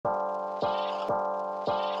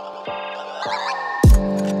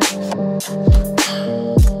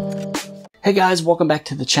Hey guys, welcome back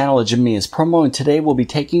to the channel at Jimmy's Promo, and today we'll be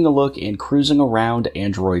taking a look and cruising around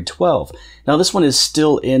Android 12. Now this one is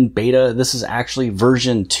still in beta. This is actually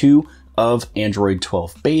version 2 of Android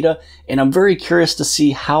 12 beta, and I'm very curious to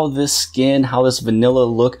see how this vanilla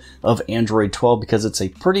look of Android 12, because it's a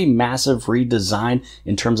pretty massive redesign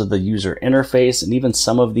in terms of the user interface and even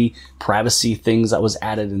some of the privacy things that was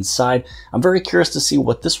added inside. I'm very curious to see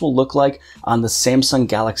what this will look like on the Samsung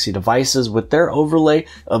Galaxy devices with their overlay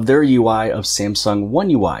of their UI of Samsung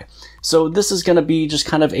One UI. So this is going to be just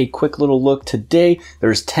kind of a quick little look today.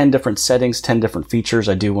 There's 10 different settings, 10 different features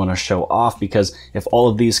I do want to show off, because if all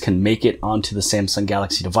of these can make it onto the Samsung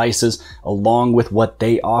Galaxy devices along with what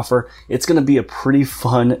they offer, it's going to be a pretty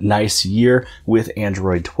fun, nice year with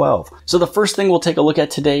Android 12. So the first thing we'll take a look at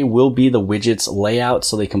today will be the widgets layout.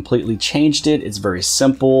 So they completely changed it. It's very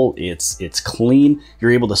simple. It's clean. You're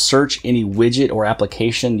able to search any widget or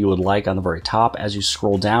application you would like on the very top. As you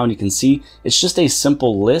scroll down, you can see it's just a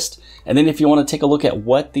simple list. And then if you want to take a look at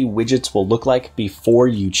what the widgets will look like before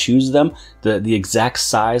you choose them, the exact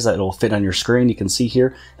size that it'll fit on your screen, you can see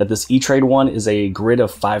here that this eTrade one is a grid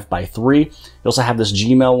of 5x3. You also have this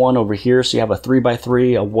Gmail one over here, so you have a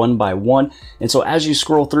 3x3, a 1x1. And so as you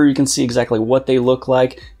scroll through, you can see exactly what they look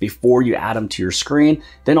like before you add them to your screen.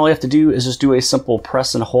 Then all you have to do is just do a simple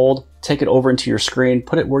press and hold, take it over into your screen,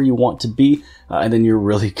 put it where you want to be, and then you're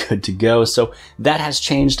really good to go. So that has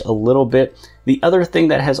changed a little bit. The other thing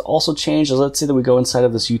that has also changed is, let's say that we go inside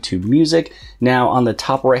of this YouTube Music. Now on the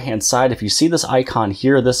top right hand side, if you see this icon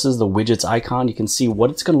here, this is the widgets icon. You can see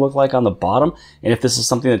what it's going to look like on the bottom. And if this is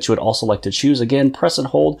something that you would also like to choose, again, press and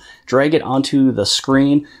hold, drag it onto the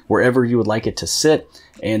screen wherever you would like it to sit.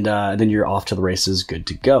 And then you're off to the races, good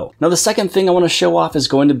to go. Now the second thing I want to show off is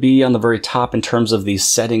going to be on the very top in terms of these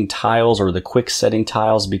setting tiles, or the quick setting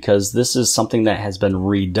tiles, because this is something that has been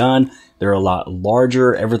redone. They're a lot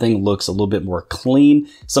larger. Everything looks a little bit more clean.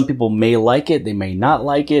 Some people may like it. They may not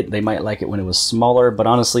like it. They might like it when it was smaller, but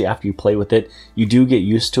honestly, after you play with it, you do get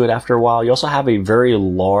used to it after a while. You also have a very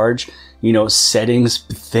large, settings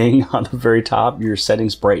thing on the very top, your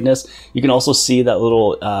settings brightness. You can also see that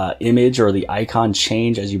little image or the icon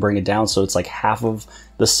change as you bring it down. So it's like half of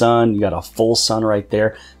the sun. You got a full sun right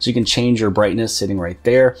there. So you can change your brightness sitting right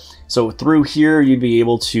there. So through here, you'd be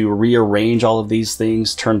able to rearrange all of these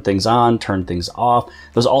things, turn things on, turn things off.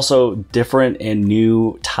 There's also different and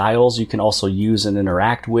new tiles you can also use and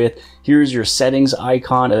interact with. Here's your settings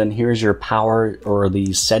icon, and then here's your power or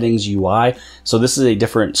the settings UI. So this is a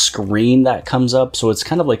different screen that comes up. So it's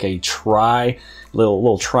kind of like a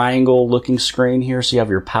little triangle looking screen here. So you have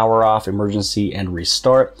your power off, emergency, and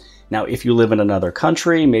restart. Now, if you live in another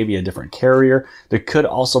country, maybe a different carrier, there could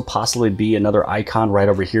also possibly be another icon right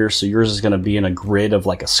over here. So yours is going to be in a grid of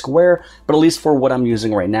like a square, but at least for what I'm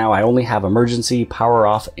using right now, I only have emergency, power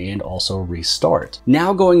off, and also restart.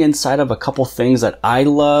 Now going inside of a couple things that I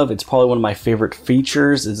love, it's probably one of my favorite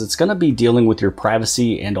features, is it's going to be dealing with your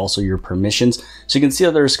privacy and also your permissions. So you can see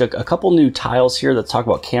that there's a couple new tiles here that talk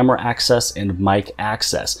about camera access and mic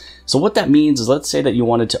access. So what that means is, let's say that you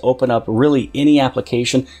wanted to open up really any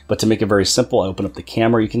application, but to make it very simple, I open up the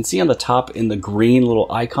camera. You can see on the top in the green little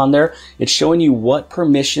icon there, it's showing you what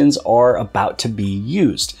permissions are about to be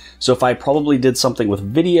used. So if I probably did something with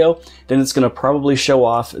video, then it's going to probably show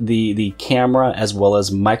off the camera as well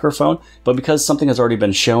as microphone. But because something has already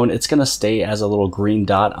been shown, it's going to stay as a little green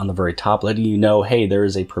dot on the very top, letting you know, hey, there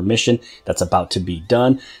is a permission that's about to be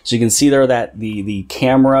done. So you can see there that the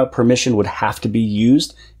camera permission would have to be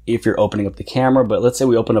used if you're opening up the camera. But let's say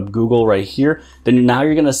we open up Google right here, then now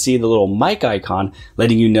you're going to see the little mic icon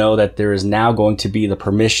letting you know that there is now going to be the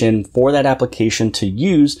permission for that application to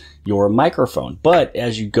use your microphone. But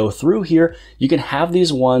as you go through here, you can have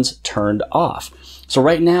these ones turned off. So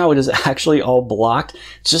right now it is actually all blocked,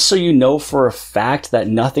 just so you know for a fact that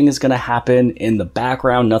nothing is going to happen in the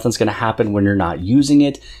background. Nothing's going to happen when you're not using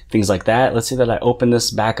it, things like that. Let's say that I open this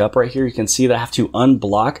back up right here. You can see that I have to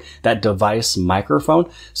unblock that device microphone.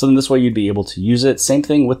 So then this way you'd be able to use it. Same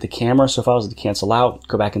thing with the camera. So if I was to cancel out,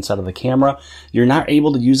 go back inside of the camera, you're not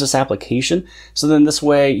able to use this application. So then this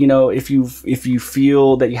way, if you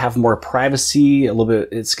feel that you have more privacy, a little bit,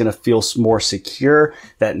 it's going to feel more secure,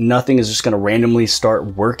 that nothing is just going to randomly start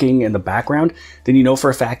working in the background, then you know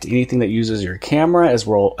for a fact anything that uses your camera as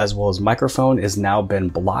well as microphone is now been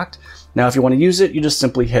blocked. Now, if you want to use it, you just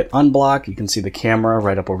simply hit unblock. You can see the camera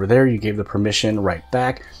right up over there. You gave the permission right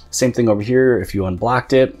back. Same thing over here. If you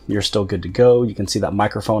unblocked it, you're still good to go. You can see that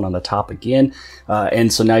microphone on the top again.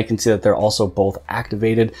 And so now you can see that they're also both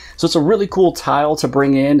activated. So it's a really cool tile to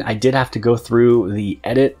bring in. I did have to go through the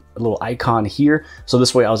edit little icon here. So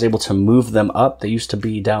this way I was able to move them up. They used to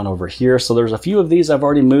be down over here. So there's a few of these I've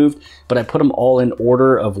already moved, but I put them all in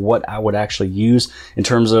order of what I would actually use in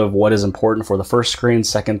terms of what is important for the first screen,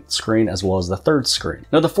 second screen, as well as the third screen.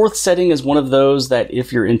 Now the fourth setting is one of those that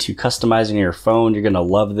if you're into customizing your phone, you're gonna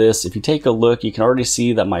love this. If you take a look, you can already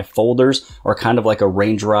see that my folders are kind of like a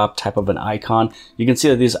raindrop type of an icon. You can see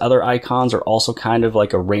that these other icons are also kind of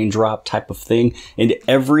like a raindrop type of thing, and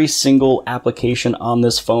every single application on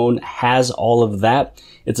this phone has all of that.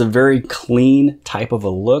 It's a very clean type of a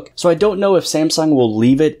look. So I don't know if Samsung will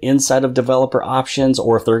leave it inside of developer options,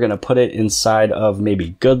 or if they're going to put it inside of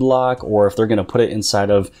maybe good lock, or if they're going to put it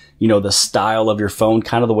inside of, you know, the style of your phone,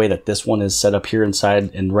 kind of the way that this one is set up here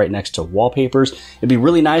inside and right next to wallpapers. It'd be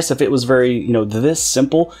really nice if it was very, you know, this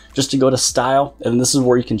simple, just to go to style. And this is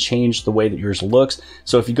where you can change the way that yours looks.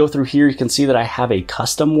 So if you go through here, you can see that I have a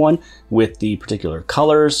custom one with the particular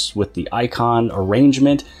colors, with the icon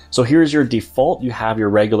arrangement. So here's your default. You have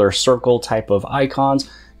your regular circle type of icons.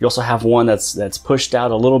 You also have one that's pushed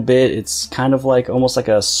out a little bit. It's kind of like almost like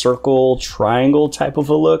a circle triangle type of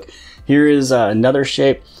a look. Here is another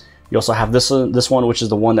shape. You also have this one, which is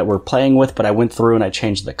the one that we're playing with, but I went through and I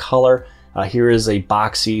changed the color. Here is a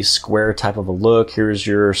boxy square type of a look. Here's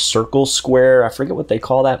your circle square. I forget what they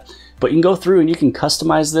call that. But you can go through and you can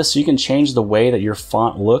customize this, so you can change the way that your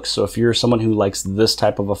font looks. So if you're someone who likes this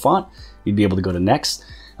type of a font, you'd be able to go to next.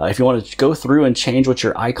 If you want to go through and change what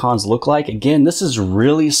your icons look like, again, this is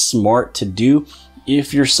really smart to do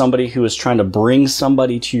if you're somebody who is trying to bring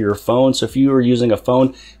somebody to your phone. So if you are using a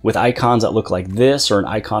phone with icons that look like this, or an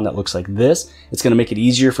icon that looks like this, it's going to make it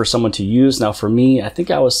easier for someone to use. Now for me, I think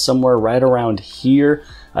I was somewhere right around here.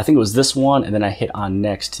 I think it was this one, and then I hit on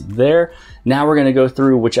next there. Now we're going to go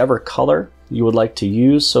through whichever color you would like to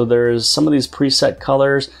use. So there's some of these preset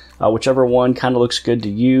colors, whichever one kind of looks good to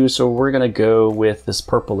you. So we're going to go with this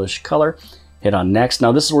purplish color. Hit on next.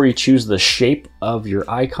 Now this is where you choose the shape of your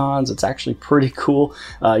icons. It's actually pretty cool,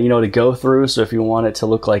 you know, to go through. So if you want it to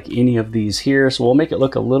look like any of these here, so we'll make it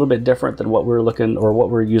look a little bit different than what we're looking or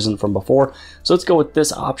what we're using from before. So let's go with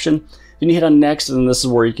this option. Then you hit on next, and this is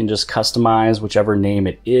where you can just customize whichever name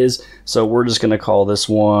it is. So we're just going to call this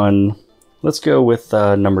one, let's go with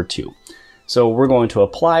number 2. So we're going to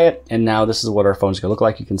apply it, and now this is what our phone is going to look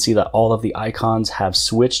like. You can see that all of the icons have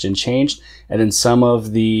switched and changed, and then some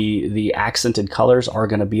of the accented colors are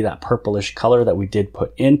going to be that purplish color that we did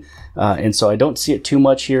put in. And so I don't see it too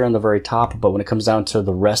much here on the very top, but when it comes down to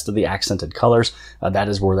the rest of the accented colors, that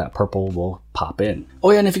is where that purple will pop in.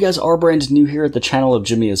 Oh yeah, and if you guys are brand new here at the channel of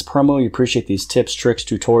Jimmy is Promo, you appreciate these tips, tricks,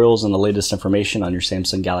 tutorials, and the latest information on your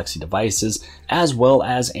Samsung Galaxy devices, as well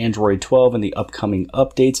as Android 12 and the upcoming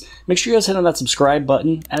updates. Make sure you guys hit on that subscribe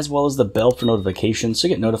button, as well as the bell for notifications so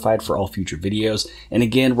you get notified for all future videos. And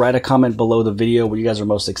again, write a comment below the video what you guys are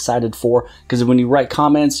most excited for, because when you write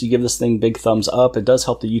comments, you give this thing big thumbs up. It does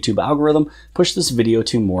help the YouTube algorithm push this video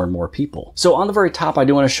to more and more people. So on the very top, I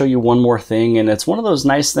do want to show you one more thing, and it's one of those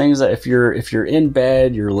nice things that if you're in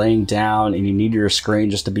bed, you're laying down, and you need your screen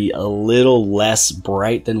just to be a little less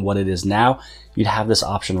bright than what it is now, you'd have this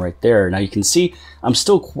option right there. Now you can see I'm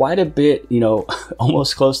still quite a bit, you know,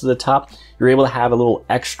 almost close to the top. You're able to have a little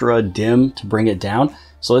extra dim to bring it down.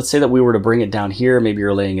 So let's say that we were to bring it down here, maybe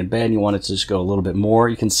you're laying in bed and you want it to just go a little bit more,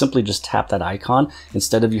 you can simply just tap that icon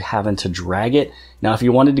instead of you having to drag it. Now if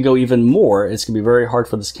you wanted to go even more, it's gonna be very hard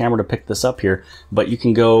for this camera to pick this up here, but you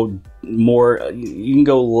can go more, you can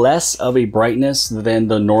go less of a brightness than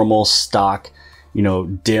the normal stock, you know,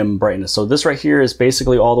 dim brightness. So this right here is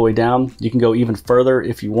basically all the way down. You can go even further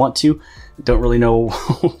if you want to. Don't really know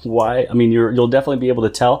why. I mean, you'll definitely be able to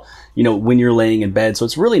tell, you know, when you're laying in bed. So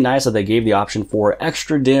it's really nice that they gave the option for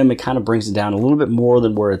extra dim. It kind of brings it down a little bit more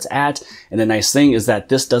than where it's at. And the nice thing is that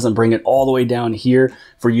this doesn't bring it all the way down here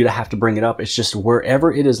for you to have to bring it up. It's just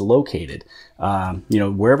wherever it is located, you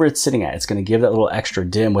know, wherever it's sitting at, it's going to give that little extra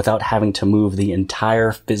dim without having to move the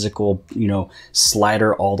entire physical, you know,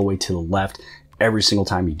 slider all the way to the left every single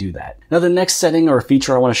time you do that. Now the next setting or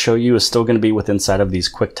feature I want to show you is still going to be within inside of these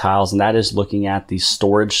quick tiles, and that is looking at the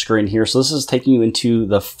storage screen here. So this is taking you into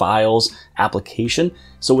the files application.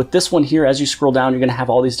 So with this one here, as you scroll down, you're going to have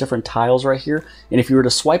all these different tiles right here. And if you were to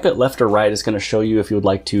swipe it left or right, it's going to show you if you would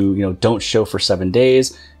like to, you know, don't show for 7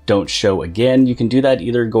 days, don't show again. You can do that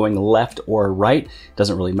either going left or right.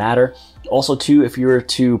 Doesn't really matter. Also too, if you were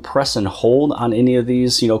to press and hold on any of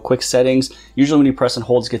these, you know, quick settings, usually when you press and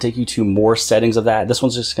hold, it's going to take you to more settings of that. This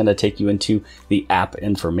one's just going to take you into the app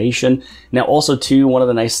information. Now also too, one of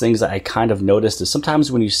the nice things that I kind of noticed is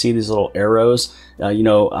sometimes when you see these little arrows, you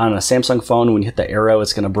know, on a Samsung phone, when you hit the arrow, it's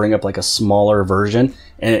it's going to bring up like a smaller version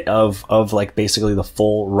of like basically the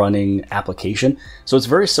full running application. So it's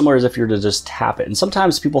very similar as if you're to just tap it. And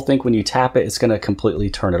sometimes people think when you tap it, it's going to completely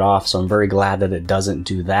turn it off. So I'm very glad that it doesn't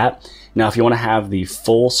do that. Now, if you want to have the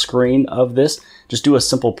full screen of this, just do a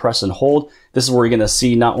simple press and hold. This is where you're going to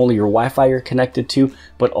see not only your Wi-Fi you're connected to,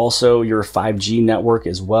 but also your 5G network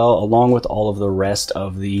as well, along with all of the rest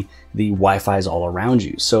of the Wi-Fi's all around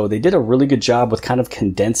you. So they did a really good job with kind of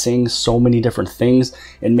condensing so many different things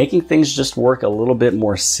and making things just work a little bit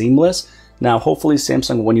more seamless. Now, hopefully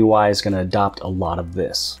Samsung One UI is going to adopt a lot of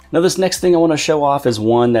this. Now, this next thing I want to show off is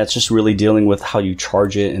one that's just really dealing with how you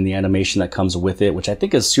charge it and the animation that comes with it, which I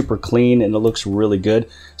think is super clean and it looks really good.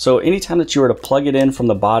 So anytime that you were to plug it in from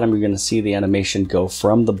the bottom, you're going to see the animation go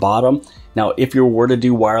from the bottom. Now, if you were to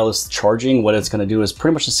do wireless charging, what it's going to do is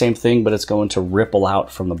pretty much the same thing, but it's going to ripple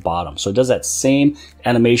out from the bottom. So it does that same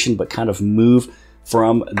animation, but kind of move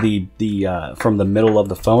from the middle of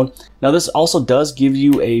the phone. Now, this also does give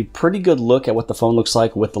you a pretty good look at what the phone looks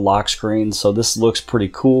like with the lock screen. So this looks pretty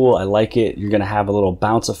cool. I like it. You're going to have a little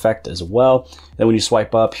bounce effect as well. Then when you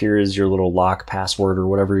swipe up, here is your little lock password or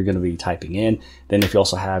whatever you're going to be typing in. Then if you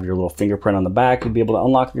also have your little fingerprint on the back, you'll be able to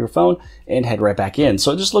unlock your phone and head right back in.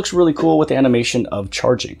 So it just looks really cool with the animation of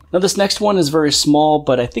charging. Now, this next one is very small,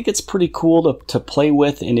 but I think it's pretty cool to play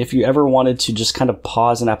with. And if you ever wanted to just kind of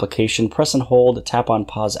pause an application, press and hold, tap on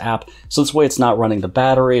pause app. So this way it's not running the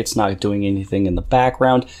battery, it's not doing anything in the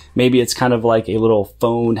background. Maybe it's kind of like a little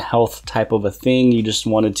phone health type of a thing. You just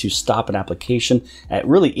wanted to stop an application at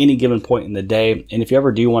really any given point in the day. And if you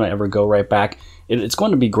ever do want to ever go right back, it's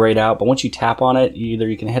going to be grayed out, but once you tap on it, either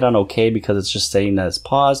you can hit on OK because it's just saying that it's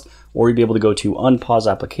paused, or you'd be able to go to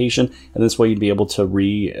unpause application, and this way you'd be able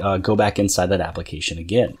to go back inside that application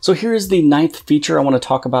again. So here is the 9th feature I want to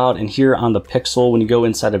talk about, and here on the Pixel, when you go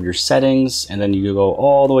inside of your settings, and then you go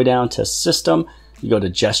all the way down to System, you go to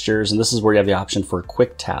Gestures, and this is where you have the option for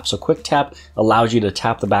Quick Tap. So Quick Tap allows you to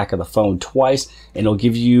tap the back of the phone twice, and it'll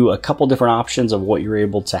give you a couple different options of what you're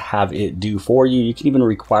able to have it do for you. You can even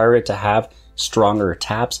require it to have stronger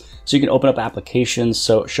taps. So you can open up applications,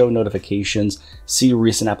 so show notifications, see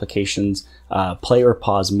recent applications, play or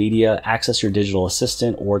pause media, access your digital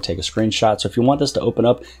assistant, or take a screenshot. So if you want this to open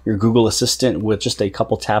up your Google Assistant with just a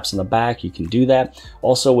couple taps in the back, you can do that.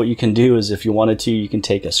 Also, what you can do is if you wanted to, you can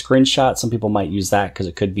take a screenshot. Some people might use that because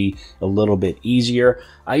it could be a little bit easier.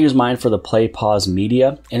 I use mine for the play pause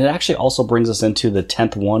media, and it actually also brings us into the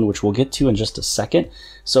 10th one, which we'll get to in just a second.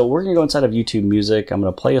 So we're going to go inside of YouTube Music. I'm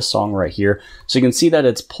going to play a song right here. So you can see that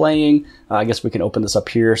it's playing. I guess we can open this up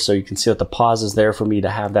here so you can see that the pause is there for me to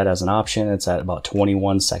have that as an option. It's at about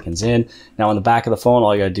 21 seconds in. Now on the back of the phone,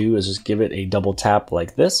 all you got to do is just give it a double tap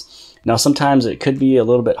like this. Now, sometimes it could be a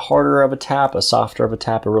little bit harder of a tap, a softer of a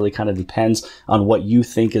tap. It really kind of depends on what you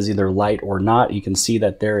think is either light or not. You can see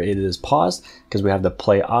that there it is paused because we have the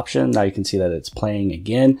play option. Now you can see that it's playing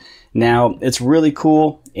again. Now, it's really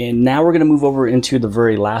cool. And now we're going to move over into the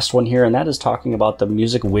very last one here, and that is talking about the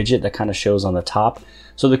music widget that kind of shows on the top.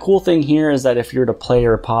 So the cool thing here is that if you're to play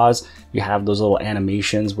or pause, you have those little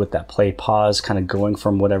animations with that play pause kind of going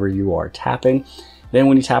from whatever you are tapping. Then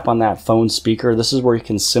when you tap on that phone speaker, this is where you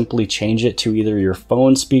can simply change it to either your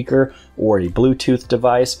phone speaker or a Bluetooth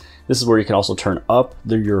device. This is where you can also turn up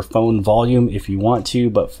your phone volume if you want to,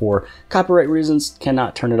 but for copyright reasons,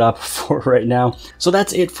 cannot turn it up for right now. So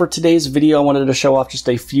that's it for today's video. I wanted to show off just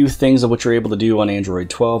a few things of what you're able to do on Android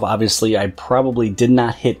 12. Obviously, I probably did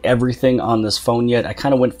not hit everything on this phone yet. I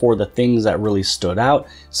kind of went for the things that really stood out,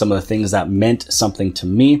 some of the things that meant something to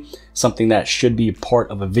me, something that should be part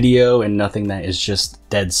of a video and nothing that is just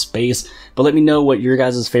dead space. But let me know what your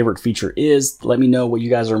guys' favorite feature is. Let me know what you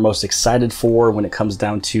guys are most excited for when it comes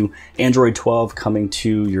down to Android 12 coming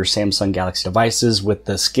to your Samsung Galaxy devices with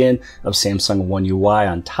the skin of Samsung One UI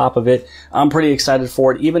on top of it. I'm pretty excited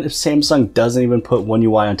for it. Even if Samsung doesn't even put One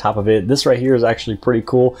UI on top of it, this right here is actually pretty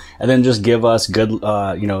cool. And then just give us good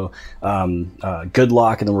luck, and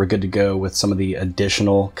then we're good to go with some of the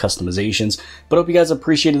additional customizations. But I hope you guys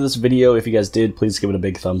appreciated this video. If you guys did, please give it a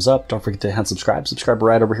big thumbs up. Don't forget to hit subscribe. Subscribe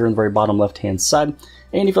right over here in the very bottom left-hand side.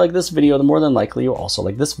 And if you like this video, then more than likely you'll also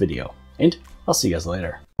like this video. And I'll see you guys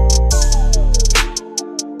later.